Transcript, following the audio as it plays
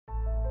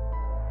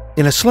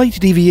In a slight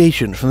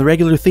deviation from the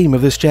regular theme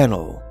of this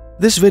channel,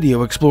 this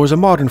video explores a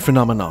modern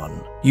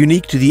phenomenon,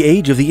 unique to the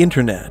age of the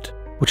internet,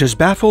 which has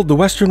baffled the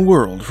Western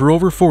world for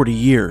over 40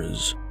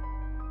 years.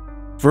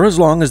 For as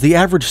long as the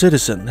average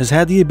citizen has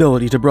had the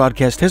ability to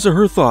broadcast his or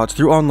her thoughts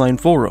through online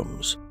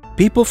forums,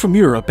 people from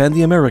Europe and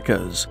the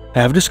Americas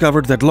have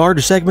discovered that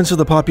large segments of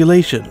the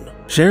population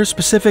share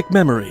specific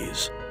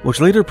memories,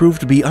 which later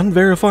proved to be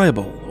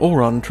unverifiable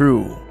or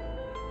untrue.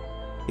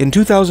 In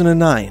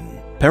 2009,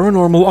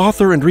 paranormal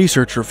author and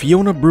researcher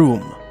Fiona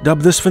Broom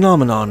dubbed this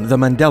phenomenon the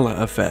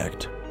Mandela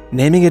Effect,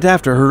 naming it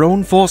after her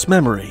own false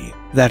memory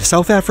that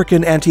South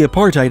African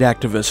anti-apartheid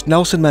activist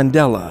Nelson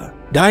Mandela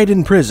died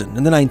in prison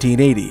in the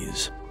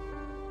 1980s.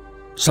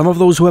 Some of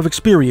those who have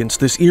experienced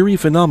this eerie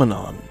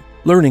phenomenon,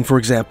 learning, for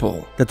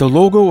example, that the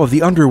logo of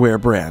the underwear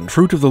brand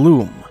Fruit of the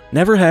Loom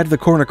never had the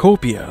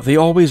cornucopia they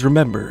always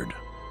remembered,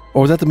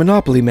 or that the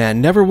Monopoly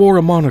man never wore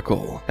a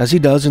monocle as he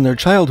does in their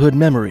childhood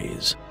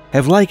memories,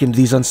 have likened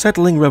these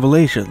unsettling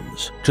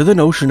revelations to the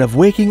notion of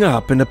waking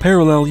up in a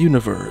parallel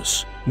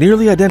universe,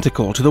 nearly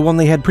identical to the one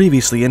they had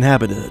previously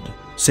inhabited,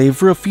 save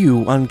for a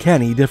few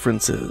uncanny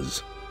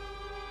differences.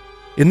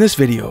 In this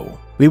video,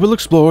 we will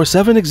explore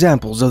 7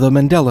 examples of the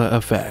Mandela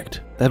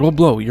Effect that will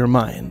blow your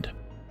mind.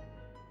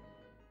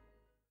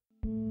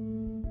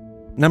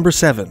 Number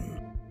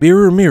 7.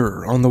 Mirror,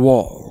 Mirror on the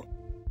Wall.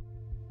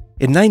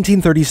 In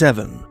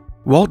 1937,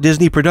 Walt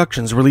Disney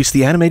Productions released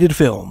the animated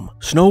film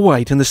Snow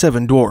White and the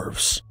Seven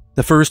Dwarfs,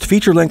 the first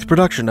feature-length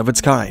production of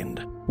its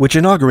kind, which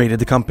inaugurated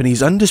the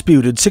company's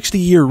undisputed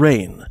 60-year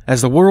reign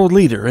as the world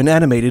leader in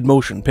animated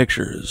motion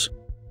pictures.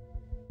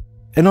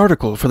 An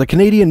article for the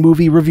Canadian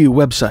movie review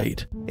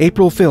website,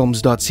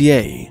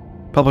 aprilefilms.ca,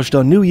 published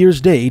on New Year's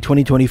Day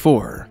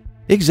 2024,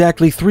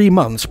 exactly 3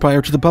 months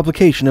prior to the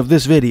publication of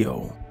this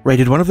video,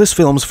 rated one of this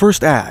film's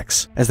first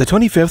acts as the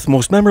 25th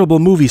most memorable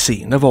movie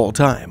scene of all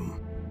time.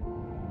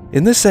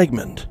 In this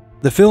segment,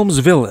 the film's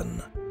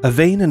villain, a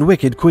vain and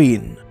wicked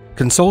queen,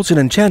 consults an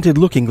enchanted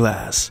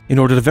looking-glass in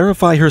order to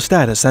verify her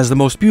status as the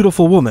most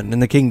beautiful woman in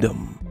the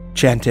kingdom,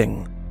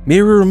 chanting,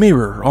 "Mirror,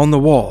 mirror on the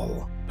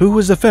wall, who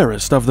is the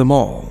fairest of them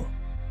all?"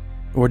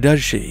 Or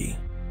does she?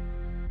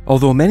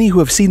 Although many who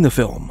have seen the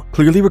film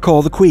clearly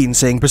recall the queen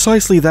saying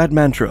precisely that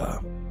mantra,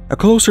 a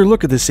closer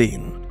look at the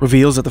scene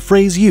reveals that the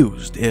phrase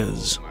used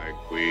is, "My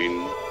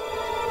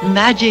queen,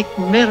 magic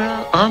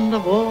mirror on the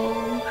wall,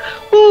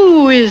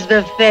 who is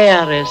the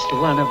fairest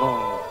one of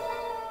all?"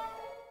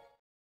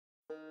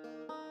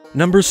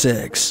 Number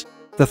 6.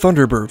 The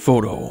Thunderbird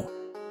Photo.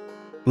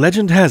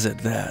 Legend has it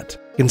that,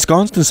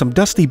 ensconced in some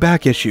dusty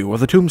back issue of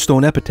the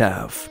Tombstone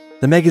Epitaph,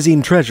 the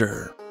magazine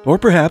Treasure, or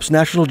perhaps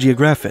National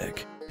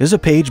Geographic, is a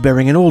page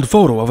bearing an old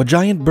photo of a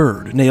giant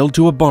bird nailed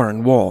to a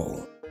barn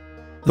wall.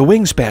 The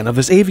wingspan of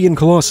this avian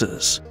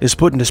colossus is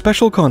put into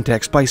special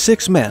context by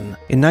 6 men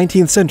in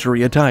 19th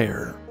century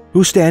attire,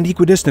 who stand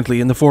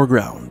equidistantly in the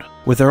foreground,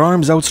 with their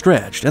arms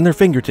outstretched and their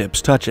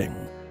fingertips touching.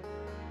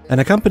 An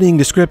accompanying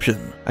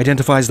description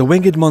identifies the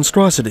winged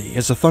monstrosity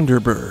as a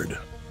thunderbird,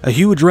 a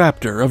huge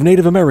raptor of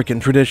Native American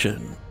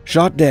tradition,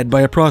 shot dead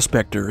by a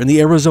prospector in the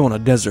Arizona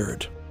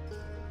desert.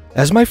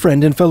 As my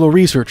friend and fellow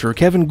researcher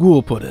Kevin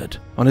Gould put it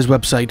on his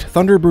website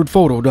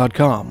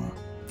thunderbirdphoto.com,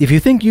 if you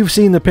think you've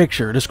seen the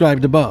picture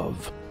described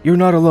above, you're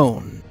not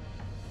alone.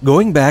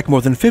 Going back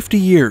more than 50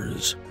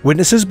 years,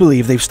 witnesses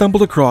believe they've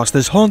stumbled across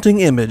this haunting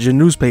image in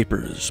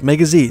newspapers,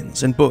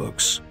 magazines, and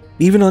books,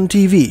 even on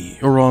TV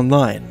or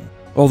online,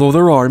 although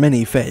there are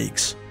many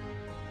fakes.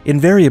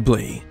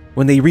 Invariably,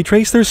 when they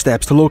retrace their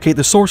steps to locate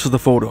the source of the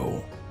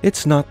photo,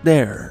 it's not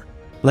there,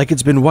 like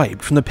it's been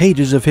wiped from the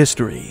pages of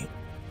history.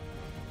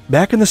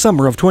 Back in the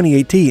summer of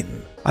 2018,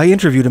 I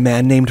interviewed a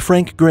man named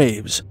Frank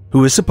Graves,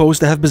 who is supposed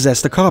to have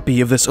possessed a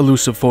copy of this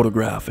elusive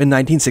photograph in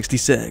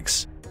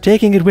 1966,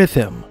 taking it with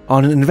him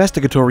on an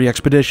investigatory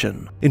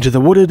expedition into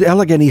the wooded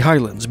Allegheny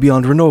Highlands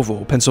beyond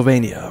Renovo,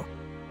 Pennsylvania.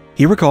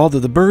 He recalled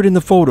that the bird in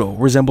the photo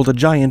resembled a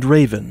giant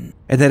raven,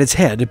 and that its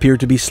head appeared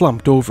to be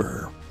slumped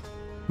over.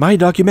 My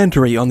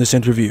documentary on this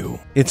interview,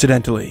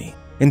 incidentally,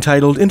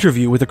 entitled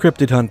Interview with a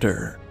Cryptid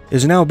Hunter,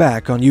 is now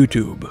back on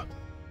YouTube.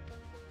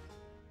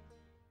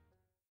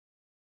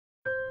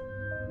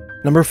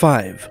 Number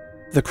 5.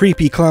 The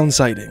Creepy Clown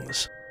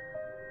Sightings.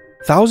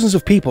 Thousands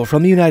of people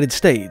from the United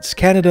States,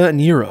 Canada, and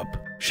Europe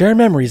share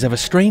memories of a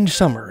strange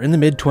summer in the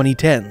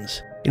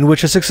mid-2010s, in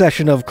which a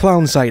succession of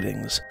clown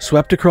sightings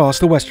swept across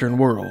the Western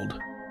world.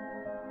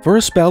 For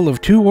a spell of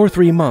 2 or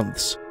 3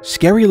 months,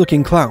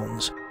 scary-looking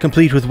clowns,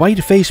 complete with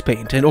white face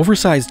paint and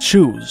oversized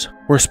shoes,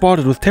 were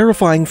spotted with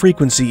terrifying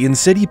frequency in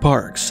city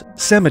parks,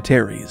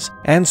 cemeteries,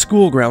 and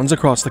school grounds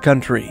across the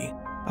country,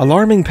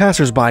 alarming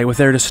passers-by with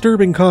their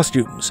disturbing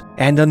costumes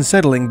and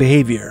unsettling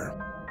behavior.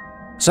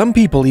 Some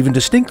people even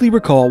distinctly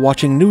recall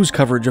watching news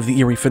coverage of the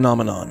eerie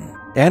phenomenon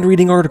and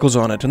reading articles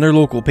on it in their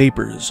local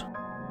papers.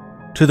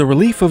 To the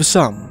relief of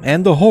some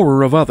and the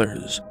horror of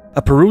others,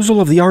 a perusal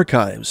of the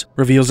archives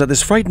reveals that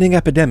this frightening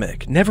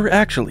epidemic never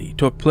actually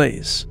took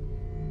place.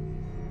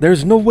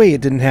 "There's no way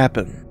it didn't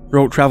happen,"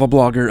 wrote travel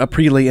blogger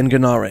Aprile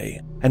Inganarre,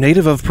 a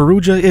native of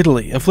Perugia,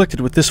 Italy,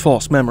 afflicted with this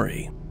false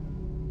memory.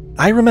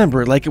 I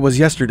remember it like it was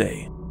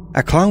yesterday.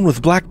 A clown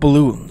with black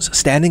balloons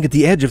standing at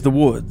the edge of the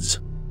woods.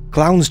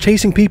 Clowns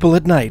chasing people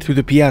at night through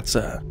the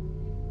piazza.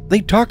 They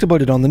talked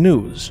about it on the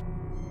news.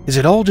 Is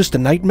it all just a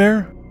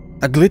nightmare?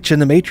 A glitch in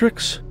the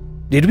Matrix?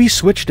 Did we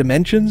switch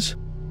dimensions?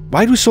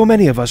 Why do so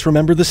many of us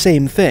remember the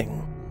same thing?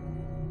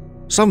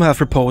 Some have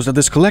proposed that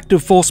this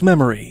collective false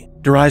memory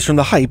derives from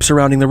the hype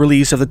surrounding the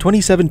release of the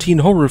 2017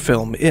 horror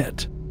film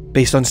It,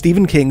 based on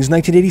Stephen King's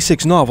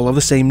 1986 novel of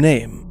the same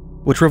name,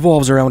 which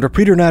revolves around a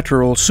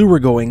preternatural,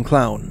 sewer-going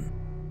clown.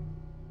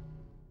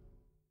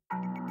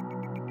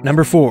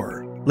 Number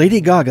 4.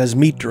 Lady Gaga's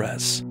meat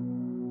dress.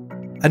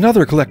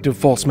 Another collective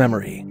false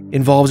memory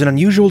involves an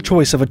unusual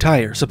choice of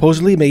attire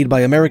supposedly made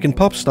by American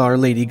pop star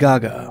Lady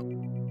Gaga.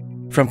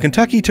 From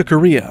Kentucky to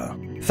Korea,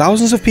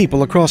 thousands of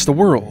people across the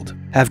world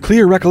have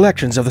clear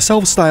recollections of the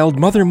self-styled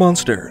Mother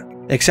Monster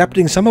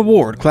accepting some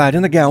award clad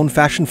in a gown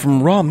fashioned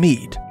from raw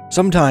meat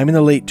sometime in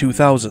the late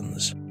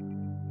 2000s.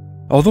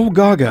 Although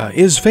Gaga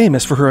is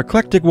famous for her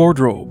eclectic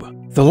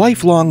wardrobe, the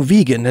lifelong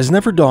vegan has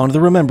never donned the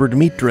remembered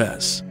meat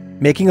dress,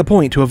 making a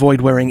point to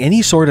avoid wearing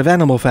any sort of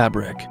animal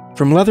fabric,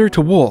 from leather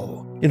to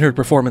wool, in her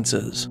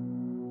performances.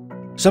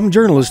 Some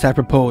journalists have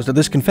proposed that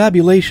this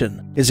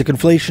confabulation is a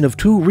conflation of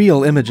two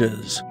real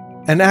images: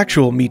 an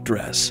actual meat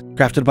dress,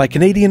 crafted by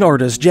Canadian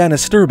artist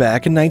Janice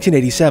Sturback in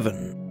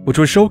 1987, which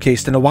was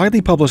showcased in a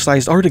widely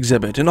publicized art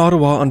exhibit in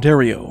Ottawa,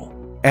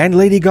 Ontario, and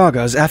Lady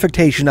Gaga's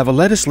affectation of a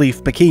lettuce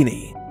leaf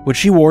bikini, which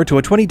she wore to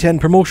a 2010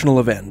 promotional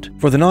event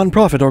for the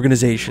non-profit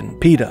organization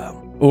PETA,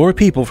 or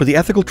People for the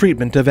Ethical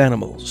Treatment of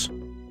Animals.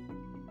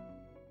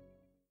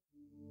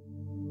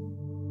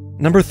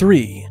 Number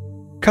 3.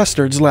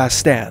 Custard's Last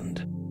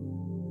Stand.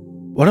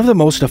 One of the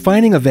most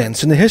defining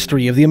events in the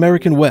history of the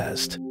American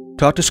West,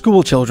 taught to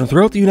school children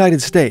throughout the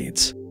United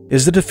States,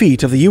 is the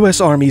defeat of the U.S.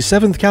 Army's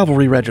 7th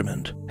Cavalry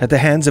Regiment at the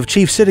hands of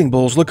Chief Sitting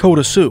Bull's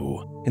Lakota Sioux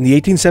in the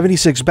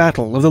 1876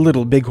 Battle of the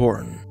Little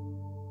Bighorn.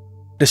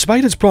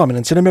 Despite its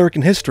prominence in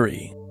American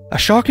history, a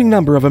shocking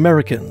number of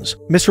Americans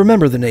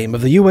misremember the name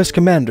of the U.S.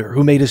 commander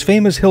who made his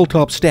famous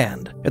hilltop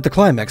stand at the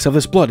climax of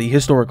this bloody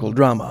historical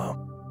drama.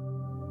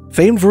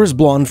 Famed for his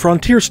blonde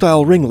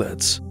frontier-style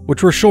ringlets,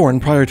 which were shorn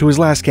prior to his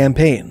last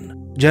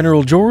campaign,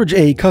 General George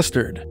A.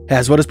 Custer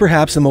has what is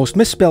perhaps the most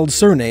misspelled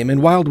surname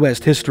in Wild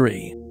West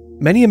history,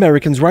 many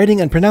Americans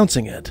writing and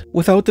pronouncing it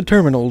without the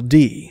terminal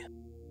D.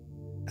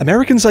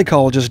 American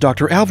psychologist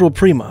Dr. Avril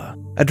Prima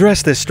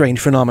addressed this strange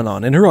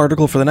phenomenon in her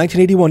article for the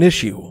 1981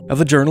 issue of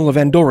the Journal of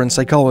Andorran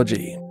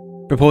Psychology,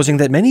 proposing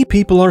that many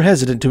people are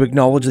hesitant to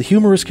acknowledge the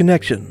humorous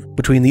connection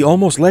between the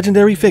almost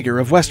legendary figure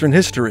of Western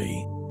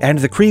history and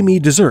the creamy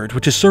dessert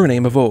which his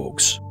surname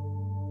evokes.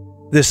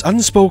 This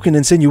unspoken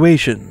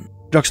insinuation,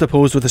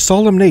 juxtaposed with the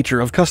solemn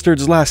nature of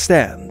Custard's last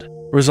stand,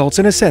 results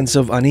in a sense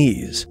of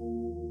unease.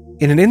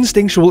 In an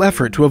instinctual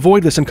effort to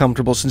avoid this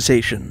uncomfortable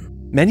sensation,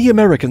 many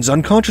Americans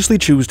unconsciously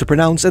choose to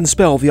pronounce and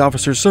spell the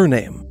officer's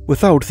surname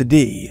without the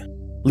D,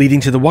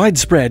 leading to the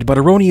widespread but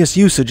erroneous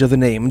usage of the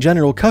name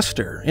General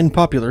Custer in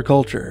popular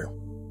culture.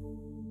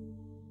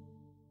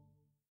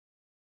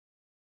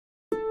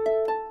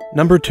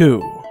 Number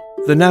 2.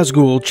 The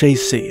Nazgul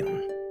Chase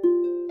Scene.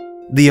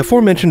 The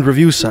aforementioned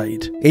review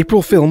site,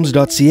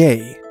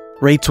 aprilfilms.ca,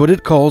 rates what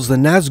it calls the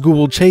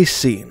Nazgul Chase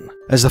Scene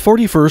as the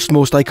 41st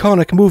most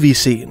iconic movie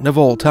scene of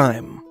all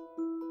time.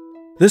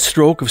 This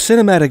stroke of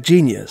cinematic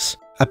genius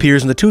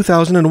appears in the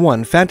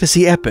 2001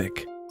 fantasy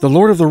epic The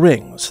Lord of the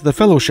Rings, The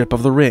Fellowship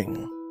of the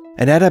Ring,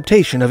 an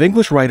adaptation of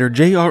English writer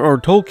J.R.R.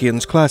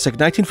 Tolkien's classic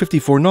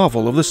 1954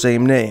 novel of the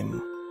same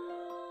name.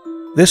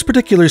 This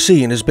particular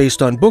scene is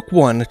based on Book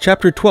 1,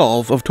 Chapter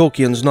 12 of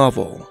Tolkien's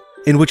novel,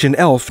 in which an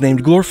elf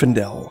named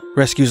Glorfindel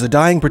rescues the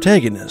dying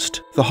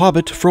protagonist, the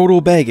hobbit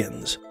Frodo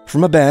Baggins,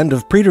 from a band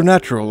of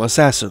preternatural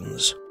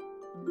assassins.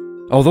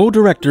 Although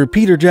director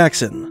Peter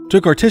Jackson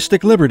took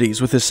artistic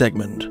liberties with this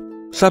segment,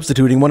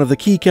 substituting one of the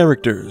key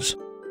characters,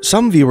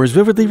 some viewers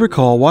vividly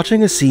recall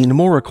watching a scene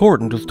more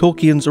accordant with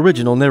Tolkien's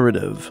original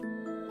narrative.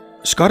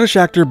 Scottish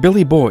actor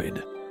Billy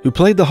Boyd, who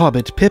played the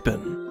hobbit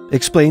Pippin,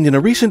 explained in a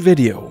recent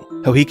video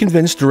how he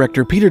convinced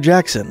director Peter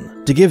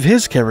Jackson to give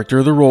his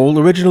character the role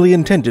originally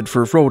intended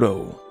for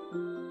Frodo.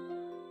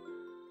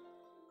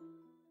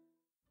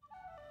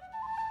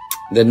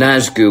 The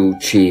Nazgul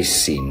chase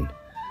scene.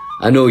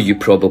 I know you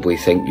probably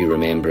think you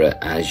remember it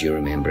as you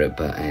remember it,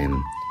 but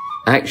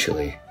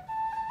actually,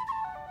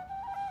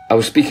 I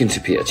was speaking to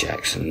Peter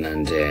Jackson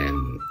and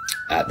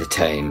at the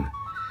time,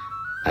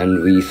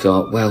 and we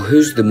thought, well,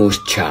 who's the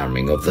most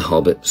charming of the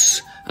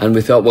hobbits? And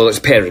we thought, well, it's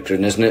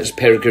Peregrine, isn't it? It's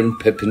Peregrine,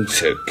 Pippin,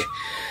 Took.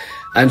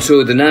 And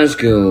so the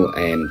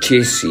Nazgul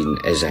chase scene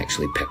is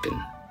actually Pippin.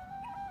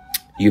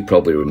 You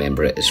probably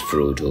remember it as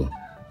Frodo,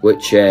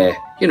 which,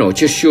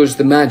 just shows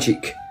the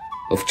magic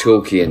of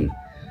Tolkien.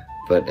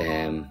 But,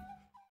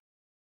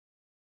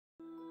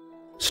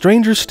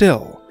 stranger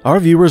still, our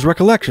viewers'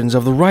 recollections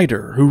of the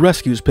writer who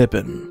rescues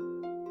Pippin.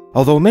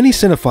 Although many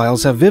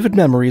cinephiles have vivid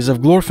memories of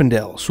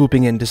Glorfindel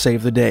swooping in to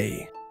save the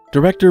day,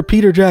 director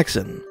Peter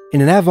Jackson, in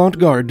an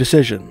avant-garde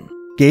decision,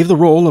 gave the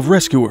role of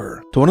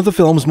rescuer to one of the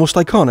film's most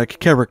iconic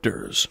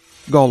characters,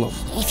 Gollum.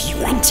 If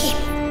you want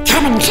him,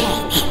 come and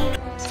claim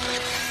him.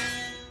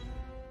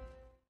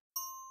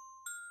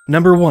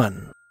 Number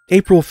 1.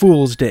 April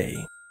Fool's Day.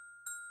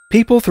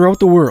 People throughout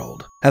the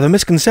world have a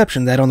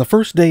misconception that on the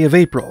first day of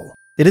April,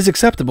 it is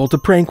acceptable to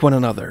prank one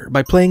another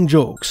by playing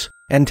jokes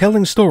and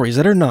telling stories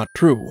that are not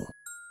true.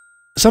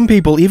 Some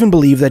people even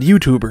believe that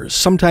YouTubers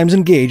sometimes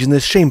engage in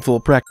this shameful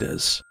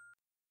practice.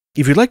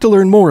 If you'd like to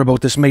learn more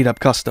about this made-up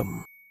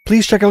custom,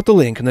 please check out the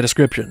link in the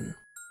description.